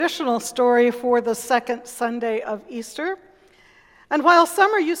Traditional story for the second Sunday of Easter. And while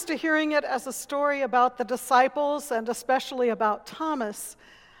some are used to hearing it as a story about the disciples and especially about Thomas,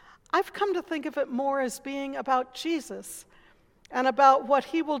 I've come to think of it more as being about Jesus and about what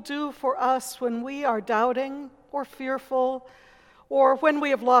he will do for us when we are doubting or fearful, or when we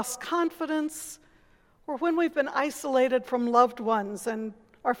have lost confidence, or when we've been isolated from loved ones and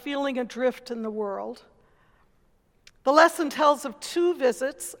are feeling adrift in the world. The lesson tells of two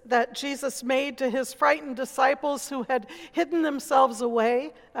visits that Jesus made to his frightened disciples who had hidden themselves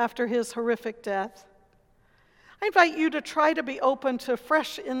away after his horrific death. I invite you to try to be open to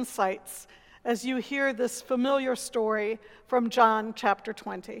fresh insights as you hear this familiar story from John chapter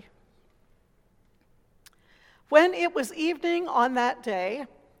 20. When it was evening on that day,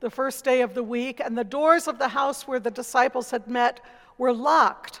 the first day of the week, and the doors of the house where the disciples had met were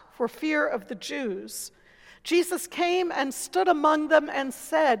locked for fear of the Jews, Jesus came and stood among them and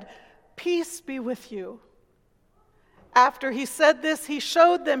said, "Peace be with you." After he said this, he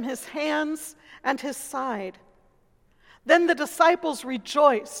showed them his hands and his side. Then the disciples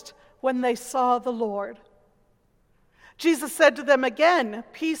rejoiced when they saw the Lord. Jesus said to them again,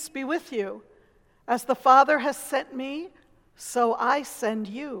 "Peace be with you. As the Father has sent me, so I send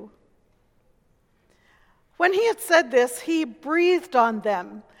you." When he had said this, he breathed on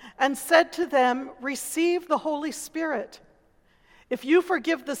them and said to them, "Receive the Holy Spirit. If you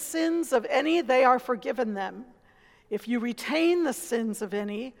forgive the sins of any, they are forgiven them. If you retain the sins of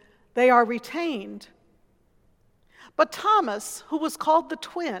any, they are retained." But Thomas, who was called the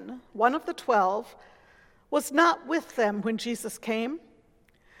twin, one of the 12, was not with them when Jesus came.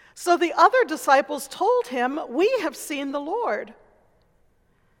 So the other disciples told him, "We have seen the Lord."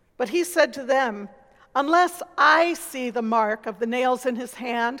 But he said to them, "Unless I see the mark of the nails in his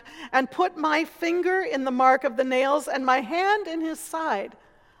hand, and put my finger in the mark of the nails and my hand in his side,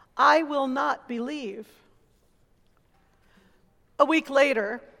 I will not believe." A week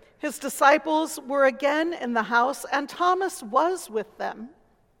later, his disciples were again in the house, and Thomas was with them.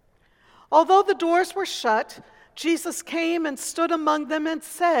 Although the doors were shut, Jesus came and stood among them and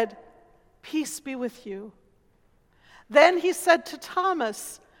said, "Peace be with you." Then he said to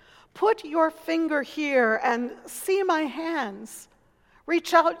Thomas, "Put your finger here and see my hands.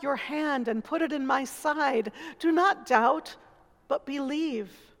 Reach out your hand and put it in my side. Do not doubt, but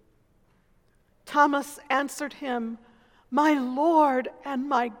believe." Thomas answered him, "My Lord and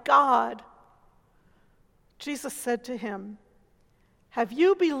my God." Jesus said to him, "Have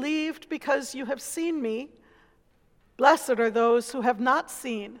you believed because you have seen me? Blessed are those who have not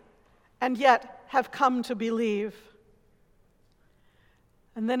seen and yet have come to believe."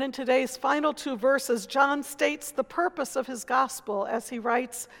 And then in today's final two verses, John states the purpose of his gospel as he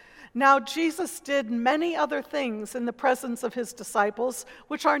writes, "Now Jesus did many other things in the presence of his disciples,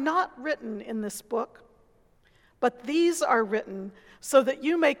 which are not written in this book. But these are written so that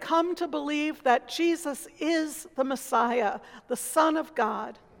you may come to believe that Jesus is the Messiah, the Son of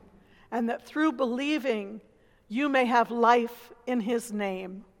God, and that through believing you may have life in his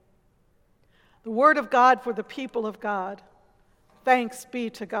name." The word of God for the people of God. Thanks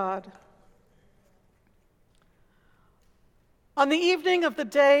be to God. On the evening of the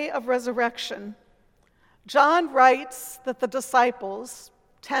day of resurrection, John writes that the disciples,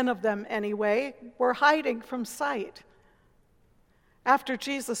 10 of them anyway, were hiding from sight. After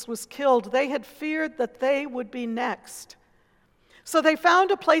Jesus was killed, they had feared that they would be next. So they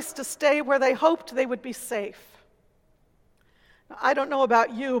found a place to stay where they hoped they would be safe. I don't know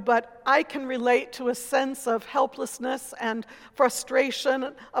about you, but I can relate to a sense of helplessness and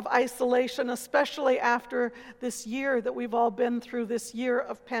frustration, of isolation, especially after this year that we've all been through, this year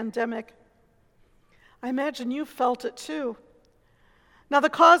of pandemic. I imagine you felt it too. Now, the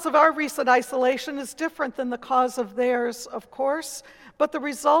cause of our recent isolation is different than the cause of theirs, of course, but the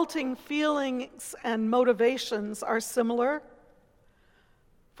resulting feelings and motivations are similar.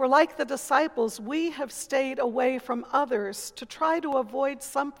 For like the disciples, we have stayed away from others to try to avoid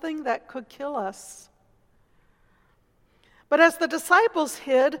something that could kill us. But as the disciples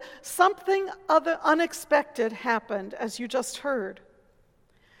hid, something unexpected happened, as you just heard.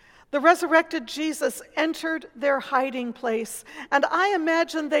 The resurrected Jesus entered their hiding place, and I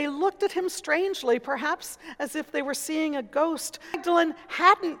imagine they looked at him strangely, perhaps as if they were seeing a ghost. Magdalene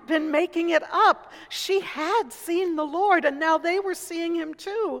hadn't been making it up. She had seen the Lord, and now they were seeing him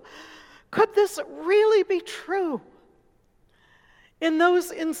too. Could this really be true? In those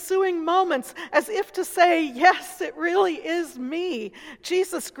ensuing moments, as if to say, "Yes, it really is me,"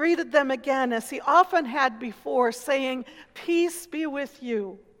 Jesus greeted them again, as he often had before, saying, "Peace be with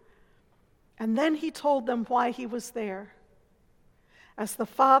you." And then he told them why he was there. As the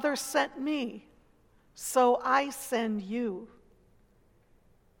Father sent me, so I send you."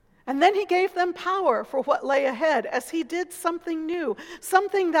 And then he gave them power for what lay ahead as he did something new,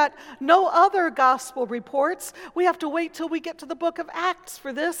 something that no other gospel reports. We have to wait till we get to the book of Acts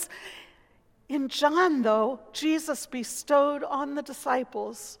for this. In John, though, Jesus bestowed on the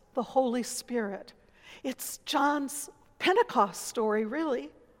disciples the Holy Spirit. It's John's Pentecost story,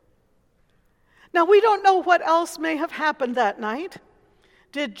 really. Now, we don't know what else may have happened that night.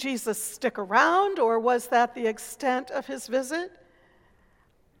 Did Jesus stick around, or was that the extent of his visit?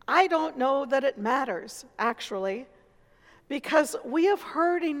 I don't know that it matters, actually, because we have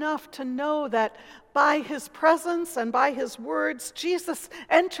heard enough to know that by his presence and by his words, Jesus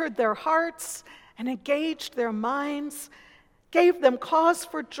entered their hearts and engaged their minds, gave them cause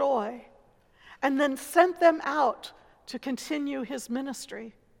for joy, and then sent them out to continue his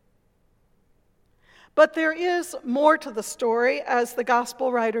ministry. But there is more to the story, as the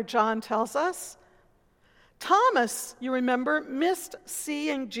gospel writer John tells us. Thomas, you remember, missed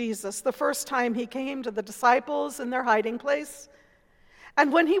seeing Jesus the first time he came to the disciples in their hiding place.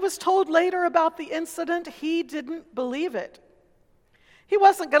 And when he was told later about the incident, he didn't believe it. He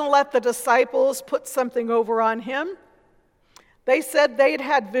wasn't going to let the disciples put something over on him. They said they'd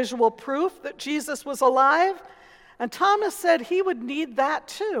had visual proof that Jesus was alive, and Thomas said he would need that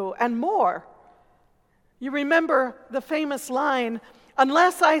too, and more. You remember the famous line,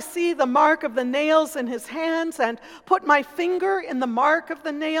 "Unless I see the mark of the nails in his hands and put my finger in the mark of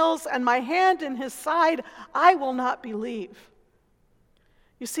the nails and my hand in his side, I will not believe."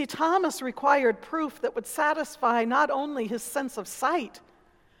 You see, Thomas required proof that would satisfy not only his sense of sight,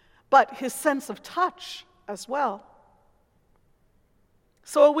 but his sense of touch as well.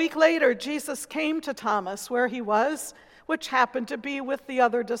 So a week later, Jesus came to Thomas where he was, which happened to be with the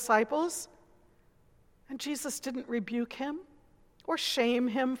other disciples. And Jesus didn't rebuke him or shame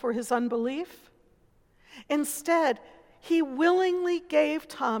him for his unbelief. Instead, he willingly gave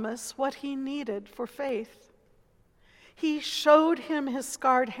Thomas what he needed for faith. He showed him his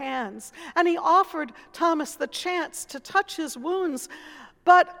scarred hands, and he offered Thomas the chance to touch his wounds.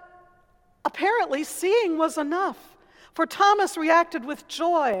 But apparently, seeing was enough, for Thomas reacted with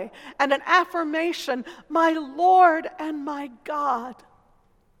joy and an affirmation, "My Lord and my God."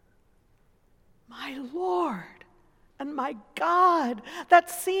 My Lord and my God. That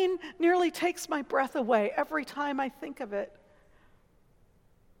scene nearly takes my breath away every time I think of it.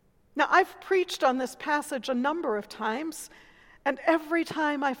 Now, I've preached on this passage a number of times, and every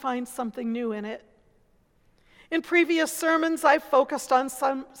time I find something new in it. In previous sermons, I've focused on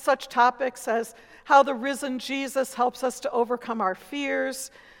some such topics as how the risen Jesus helps us to overcome our fears,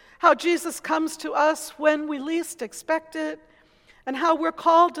 how Jesus comes to us when we least expect it, and how we're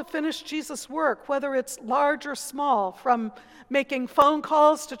called to finish Jesus' work, whether it's large or small, from making phone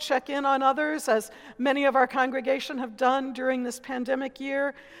calls to check in on others, as many of our congregation have done during this pandemic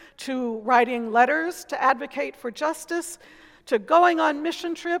year, to writing letters to advocate for justice, to going on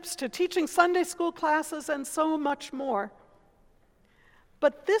mission trips, to teaching Sunday school classes, and so much more.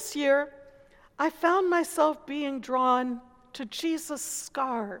 But this year, I found myself being drawn to Jesus'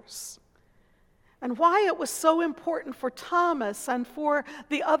 scars, and why it was so important for Thomas and for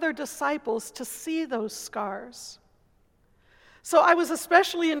the other disciples to see those scars. So I was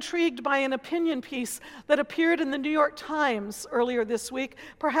especially intrigued by an opinion piece that appeared in the New York Times earlier this week.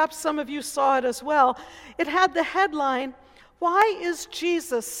 Perhaps some of you saw it as well. It had the headline, "Why is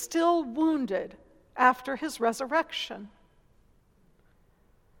Jesus still wounded after his resurrection?"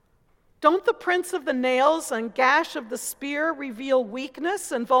 Don't the prints of the nails and gash of the spear reveal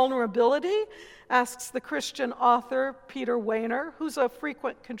weakness and vulnerability? Asks the Christian author Peter Weiner, who's a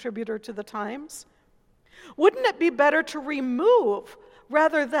frequent contributor to the Times. Wouldn't it be better to remove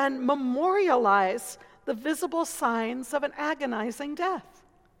rather than memorialize the visible signs of an agonizing death?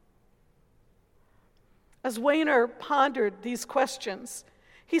 As Weiner pondered these questions,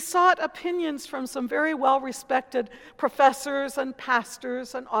 he sought opinions from some very well-respected professors and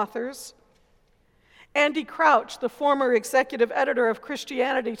pastors and authors. Andy Crouch, the former executive editor of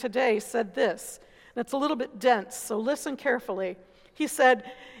Christianity Today, said this, and it's a little bit dense, so listen carefully. He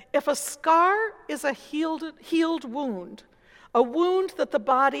said, "If a scar is a healed wound, a wound that the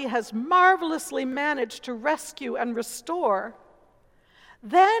body has marvelously managed to rescue and restore,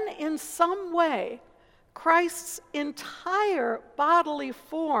 then in some way, Christ's entire bodily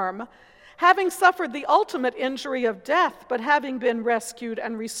form, having suffered the ultimate injury of death, but having been rescued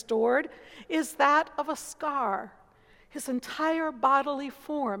and restored, is that of a scar." His entire bodily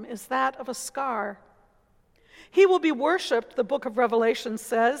form is that of a scar. He will be worshiped, the book of Revelation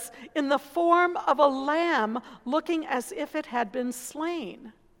says, in the form of a lamb looking as if it had been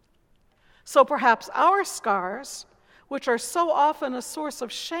slain. So perhaps our scars, which are so often a source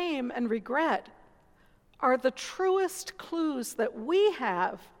of shame and regret, are the truest clues that we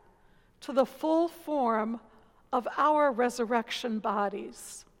have to the full form of our resurrection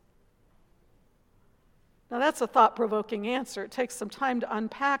bodies. Now that's a thought-provoking answer. It takes some time to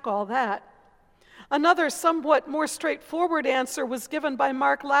unpack all that. Another somewhat more straightforward answer was given by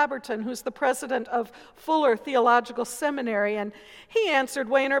Mark Labberton, who's the president of Fuller Theological Seminary, and he answered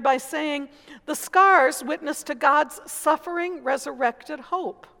Weiner by saying, the scars witness to God's suffering, resurrected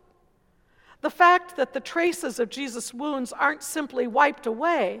hope. The fact that the traces of Jesus' wounds aren't simply wiped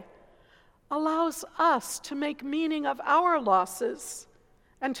away allows us to make meaning of our losses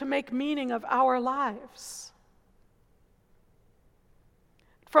and to make meaning of our lives.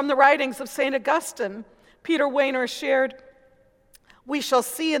 From the writings of St. Augustine, Peter Weiner shared, we shall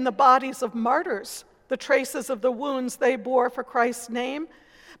see in the bodies of martyrs the traces of the wounds they bore for Christ's name,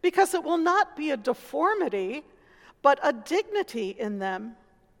 because it will not be a deformity, but a dignity in them,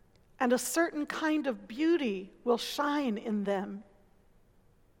 and a certain kind of beauty will shine in them.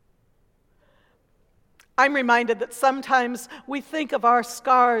 I'm reminded that sometimes we think of our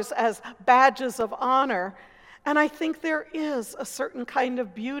scars as badges of honor, and I think there is a certain kind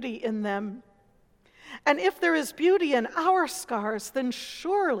of beauty in them. And if there is beauty in our scars, then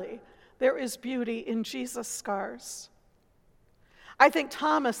surely there is beauty in Jesus' scars. I think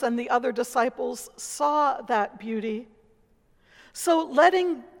Thomas and the other disciples saw that beauty. So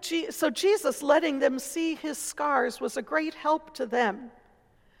Jesus letting them see his scars was a great help to them,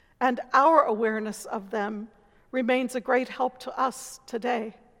 and our awareness of them remains a great help to us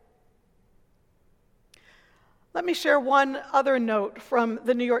today. Let me share one other note from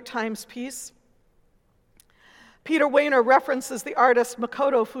the New York Times piece. Peter Weiner references the artist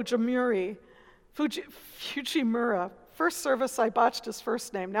Makoto Fujimura. First service, I botched his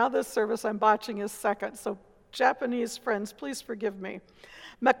first name. Now this service, I'm botching his second. So Japanese friends, please forgive me.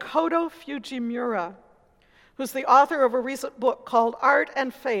 Makoto Fujimura, who's the author of a recent book called Art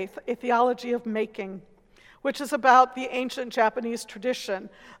and Faith, A Theology of Making, which is about the ancient Japanese tradition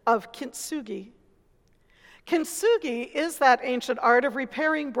of kintsugi. Kintsugi is that ancient art of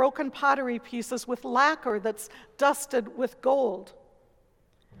repairing broken pottery pieces with lacquer that's dusted with gold.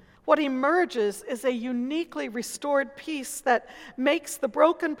 What emerges is a uniquely restored piece that makes the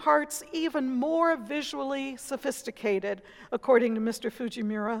broken parts even more visually sophisticated, according to Mr.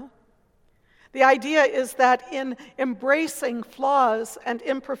 Fujimura. The idea is that in embracing flaws and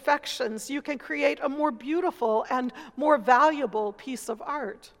imperfections, you can create a more beautiful and more valuable piece of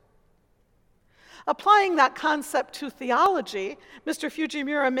art. Applying that concept to theology, Mr.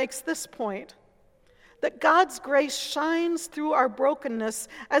 Fujimura makes this point, that God's grace shines through our brokenness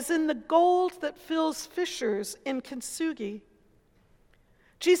as in the gold that fills fissures in kintsugi.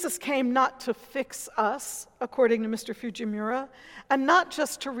 Jesus came not to fix us, according to Mr. Fujimura, and not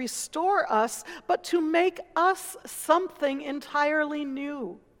just to restore us, but to make us something entirely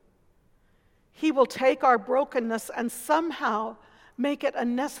new. He will take our brokenness and somehow make it a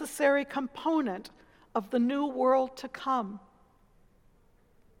necessary component of the new world to come.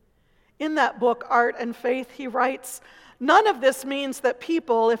 In that book, Art and Faith, he writes, none of this means that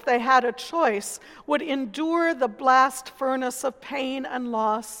people, if they had a choice, would endure the blast furnace of pain and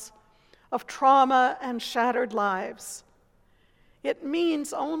loss, of trauma and shattered lives. It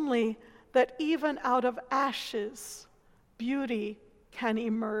means only that even out of ashes, beauty can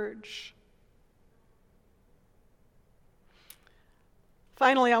emerge.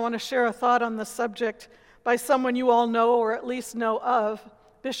 Finally, I want to share a thought on the subject by someone you all know or at least know of,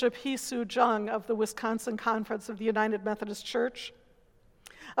 Bishop Hee-Soo Jung of the Wisconsin Conference of the United Methodist Church.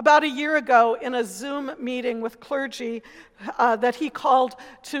 About a year ago, in a Zoom meeting with clergy that he called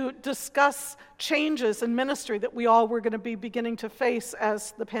to discuss changes in ministry that we all were going to be beginning to face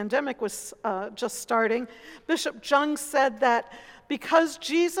as the pandemic was just starting, Bishop Jung said that because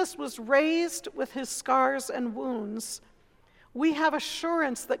Jesus was raised with his scars and wounds, we have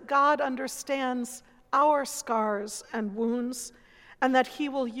assurance that God understands our scars and wounds and that he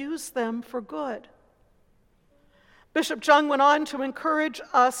will use them for good. Bishop Jung went on to encourage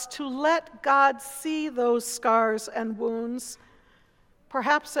us to let God see those scars and wounds,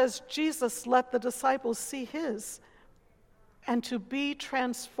 perhaps as Jesus let the disciples see his, and to be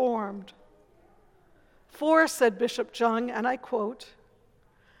transformed. For, said Bishop Jung, and I quote,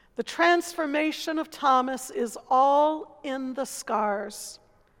 the transformation of Thomas is all in the scars,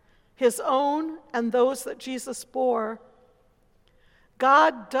 his own and those that Jesus bore.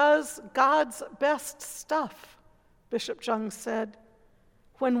 God does God's best stuff, Bishop Jung said,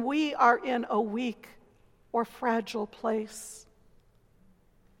 when we are in a weak or fragile place.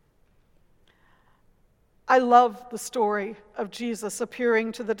 I love the story of Jesus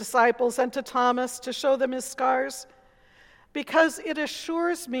appearing to the disciples and to Thomas to show them his scars, because it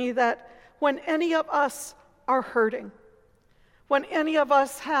assures me that when any of us are hurting, when any of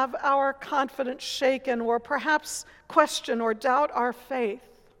us have our confidence shaken or perhaps question or doubt our faith,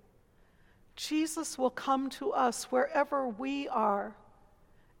 Jesus will come to us wherever we are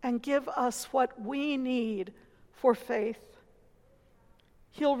and give us what we need for faith.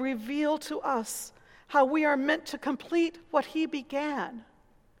 He'll reveal to us how we are meant to complete what he began,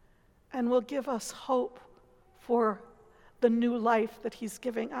 and will give us hope for the new life that he's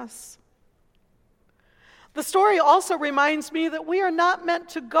giving us. The story also reminds me that we are not meant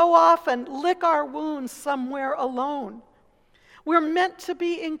to go off and lick our wounds somewhere alone. We're meant to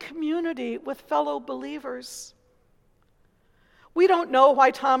be in community with fellow believers. We don't know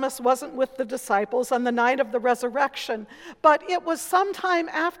why Thomas wasn't with the disciples on the night of the resurrection, but it was sometime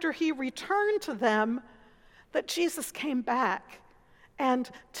after he returned to them that Jesus came back, and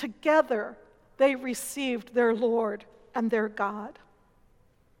together they received their Lord and their God.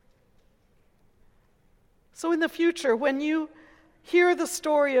 So in the future, when you hear the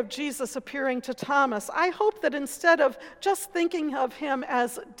story of Jesus appearing to Thomas, I hope that instead of just thinking of him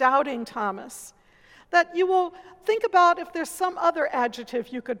as doubting Thomas, that you will think about if there's some other adjective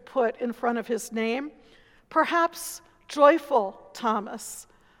you could put in front of his name, perhaps joyful Thomas,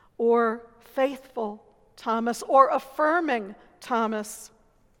 or faithful Thomas, or affirming Thomas.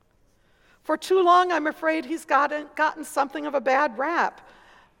 For too long, I'm afraid he's gotten something of a bad rap.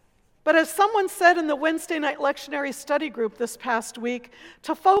 But as someone said in the Wednesday night lectionary study group this past week,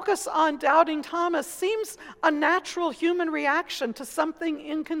 to focus on doubting Thomas seems a natural human reaction to something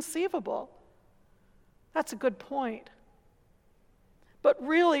inconceivable. That's a good point. But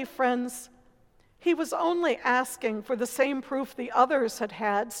really, friends, he was only asking for the same proof the others had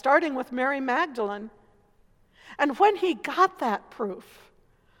had, starting with Mary Magdalene. And when he got that proof,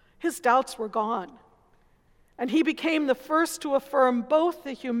 his doubts were gone. And he became the first to affirm both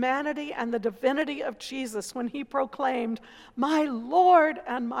the humanity and the divinity of Jesus when he proclaimed, "My Lord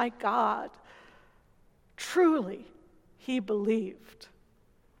and my God." Truly, he believed.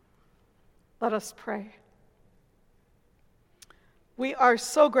 Let us pray. We are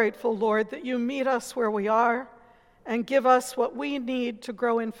so grateful, Lord, that you meet us where we are and give us what we need to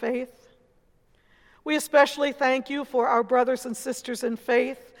grow in faith. We especially thank you for our brothers and sisters in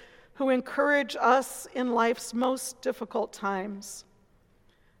faith who encourage us in life's most difficult times.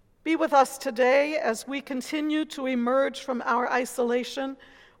 Be with us today as we continue to emerge from our isolation,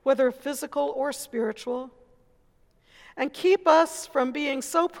 whether physical or spiritual, and keep us from being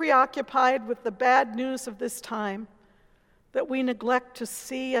so preoccupied with the bad news of this time that we neglect to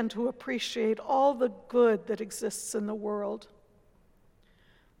see and to appreciate all the good that exists in the world.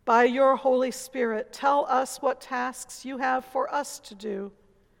 By your Holy Spirit, tell us what tasks you have for us to do,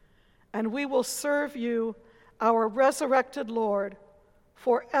 and we will serve you, our resurrected Lord,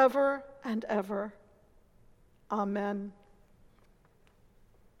 forever and ever. Amen.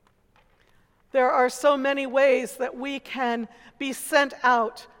 There are so many ways that we can be sent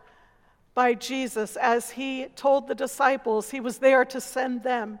out by Jesus. As he told the disciples, he was there to send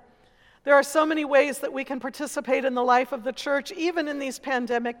them. There are so many ways that we can participate in the life of the church, even in these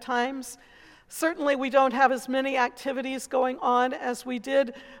pandemic times. Certainly, we don't have as many activities going on as we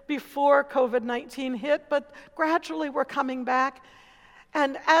did before COVID-19 hit, but gradually we're coming back.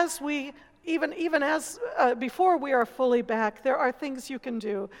 And as we, even as before we are fully back, there are things you can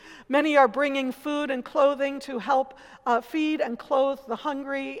do. Many are bringing food and clothing to help feed and clothe the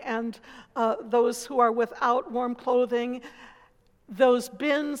hungry and those who are without warm clothing. Those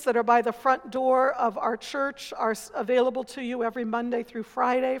bins that are by the front door of our church are available to you every Monday through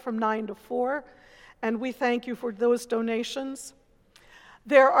Friday from 9 to 4, and we thank you for those donations.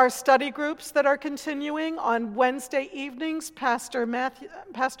 There are study groups that are continuing on Wednesday evenings. Pastor Matt,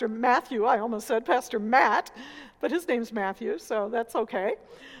 but his name's Matthew, so that's okay.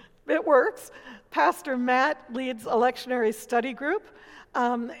 It works. Pastor Matt leads a lectionary study group.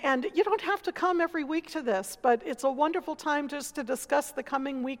 And you don't have to come every week to this, but it's a wonderful time just to discuss the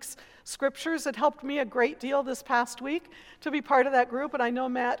coming week's scriptures. It helped me a great deal this past week to be part of that group, and I know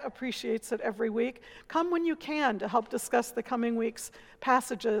Matt appreciates it every week. Come when you can to help discuss the coming week's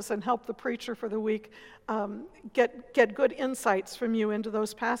passages and help the preacher for the week get good insights from you into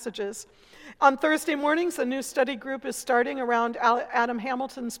those passages. On Thursday mornings, a new study group is starting around Adam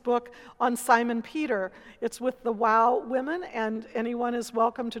Hamilton's book on Simon Peter. It's with the WOW women, and anyone is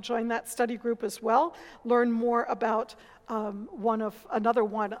welcome to join that study group as well. Learn more about another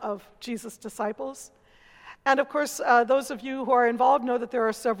one of Jesus' disciples. And of course, those of you who are involved know that there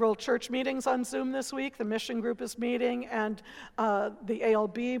are several church meetings on Zoom this week. The mission group is meeting, and the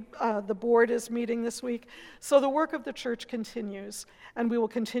ALB, the board, is meeting this week. So the work of the church continues, and we will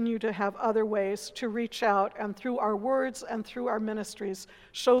continue to have other ways to reach out and through our words and through our ministries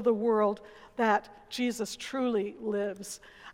show the world that Jesus truly lives.